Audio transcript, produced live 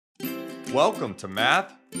Welcome to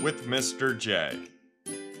Math with Mr. J.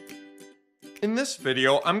 In this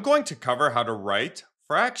video, I'm going to cover how to write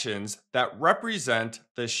fractions that represent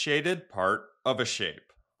the shaded part of a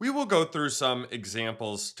shape. We will go through some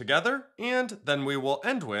examples together, and then we will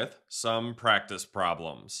end with some practice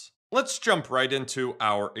problems. Let's jump right into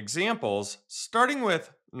our examples, starting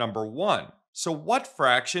with number 1. So what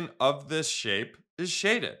fraction of this shape is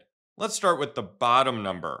shaded? Let's start with the bottom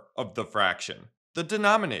number of the fraction, the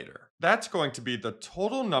denominator. That's going to be the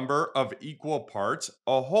total number of equal parts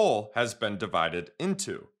a whole has been divided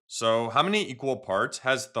into. So how many equal parts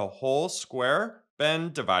has the whole square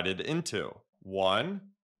been divided into? 1,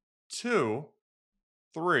 2,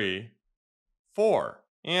 3, 4.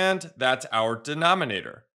 And that's our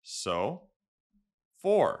denominator. So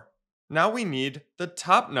 4. Now we need the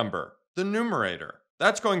top number, the numerator.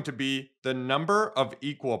 That's going to be the number of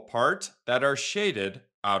equal parts that are shaded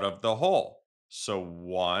out of the whole. So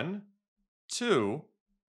 1, 2,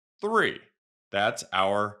 3. That's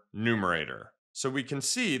our numerator. So we can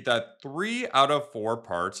see that 3 out of 4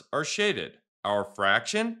 parts are shaded. Our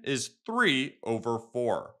fraction is 3 over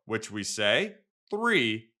 4, which we say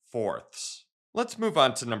 3/4. Let's move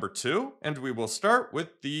on to number 2, and we will start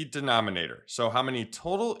with the denominator. So how many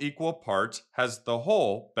total equal parts has the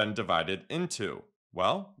whole been divided into?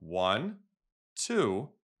 Well, 1, 2,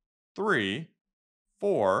 3,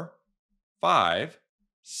 4, 5,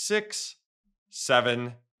 6,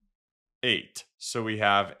 7, 8. So we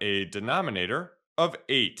have a denominator of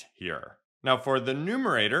 8 here. Now for the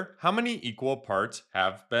numerator, how many equal parts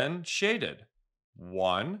have been shaded?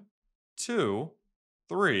 1, 2,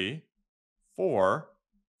 3, 4,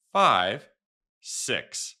 5,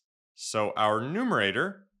 6. So our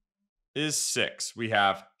numerator is 6. We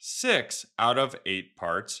have 6 out of 8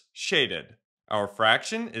 parts shaded. Our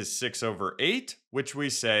fraction is 6 over 8, which we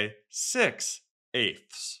say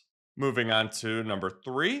 6/8. Moving on to number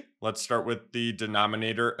 3, let's start with the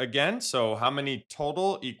denominator again. So how many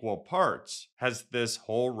total equal parts has this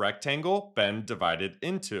whole rectangle been divided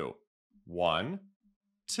into? 1,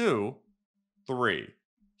 2, 3.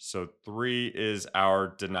 So 3 is our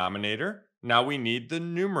denominator. Now we need the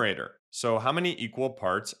numerator. So how many equal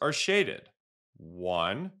parts are shaded?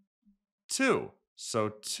 1, 2. So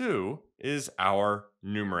 2 is our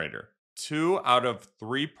numerator. 2 out of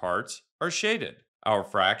 3 parts are shaded. Our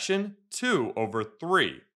fraction, 2 over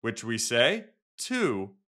 3, which we say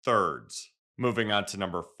 2/3. Moving on to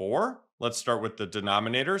number 4, let's start with the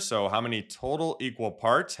denominator. So how many total equal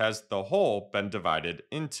parts has the whole been divided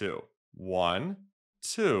into? 1,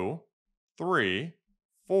 2, 3,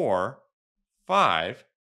 4, 5,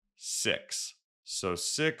 6. So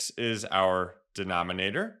 6 is our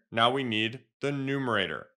denominator. Now we need the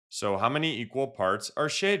numerator. So how many equal parts are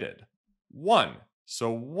shaded? 1. So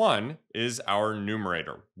 1 is our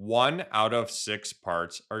numerator. 1 out of 6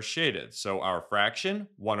 parts are shaded. So our fraction,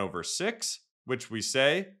 1 over 6, which we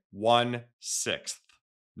say 1/6.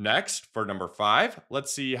 Next, for number 5,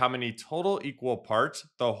 let's see how many total equal parts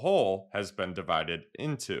the whole has been divided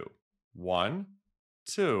into. 1,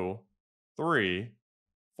 2, 3,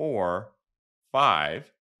 4,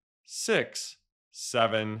 5, 6,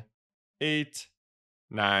 7, 8,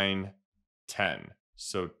 9, 10.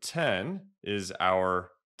 So 10 is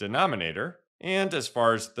our denominator. And as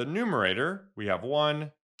far as the numerator, we have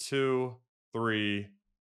 1, 2, 3,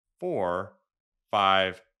 4,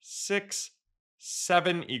 5, 6,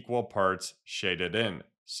 7 equal parts shaded in.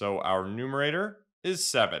 So our numerator is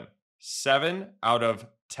 7. 7 out of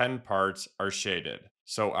 10 parts are shaded.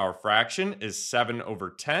 So our fraction is 7 over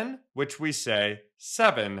 10, which we say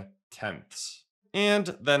 7/10.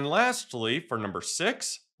 And then lastly, for number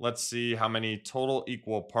 6, let's see how many total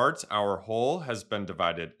equal parts our whole has been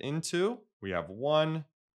divided into. We have 1,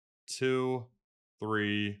 2,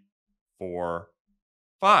 3, 4,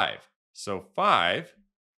 5. So 5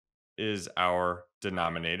 is our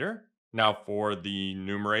denominator. Now for the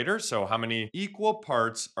numerator, so how many equal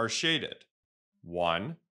parts are shaded?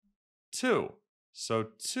 1, 2. So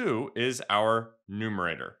 2 is our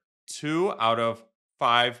numerator. 2 out of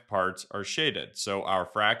 5 parts are shaded. So our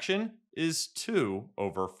fraction is 2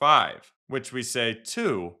 over 5, which we say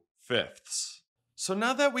 2/5. So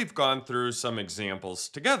now that we've gone through some examples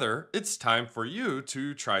together, it's time for you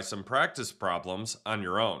to try some practice problems on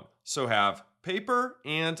your own. So have paper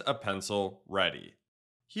and a pencil ready.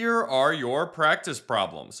 Here are your practice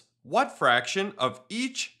problems. What fraction of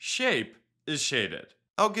each shape is shaded?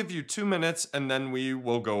 I'll give you 2 minutes and then we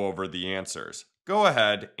will go over the answers. Go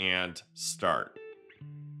ahead and start.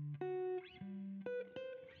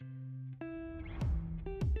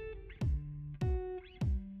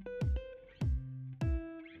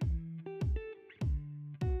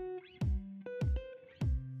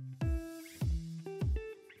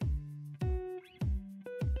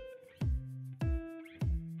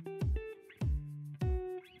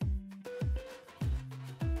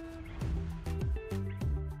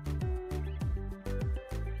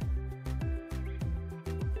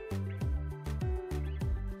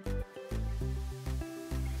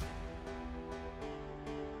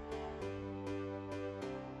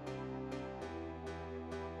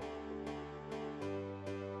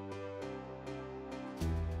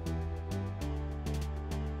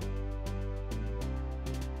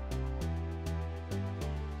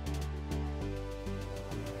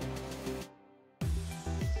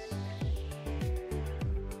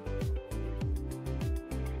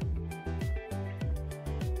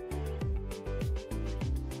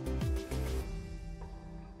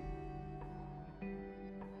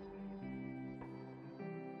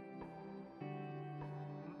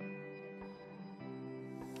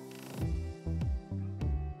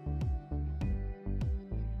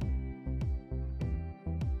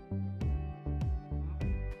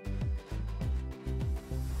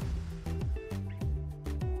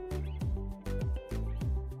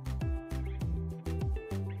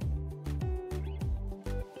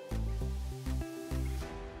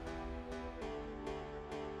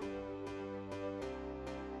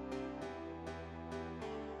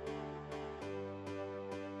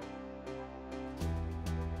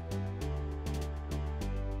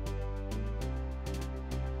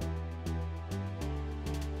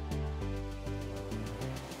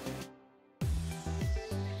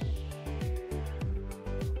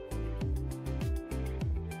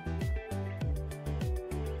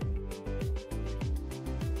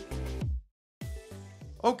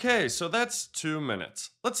 Okay, so that's 2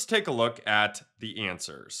 minutes. Let's take a look at the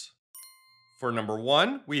answers. For number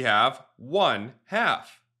 1, we have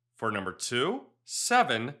 1/2. For number 2,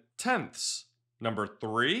 7/10. Number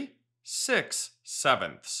 3,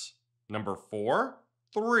 6/7. Number 4,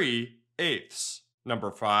 3/8.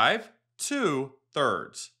 Number 5,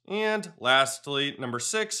 2/3. And lastly, number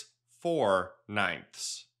 6,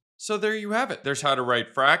 4/9. So there you have it. There's how to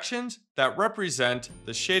write fractions that represent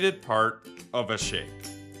the shaded part of a shape.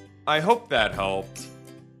 I hope that helped.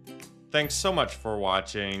 Thanks so much for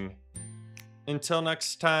watching. Until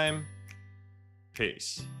next time,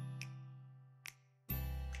 peace.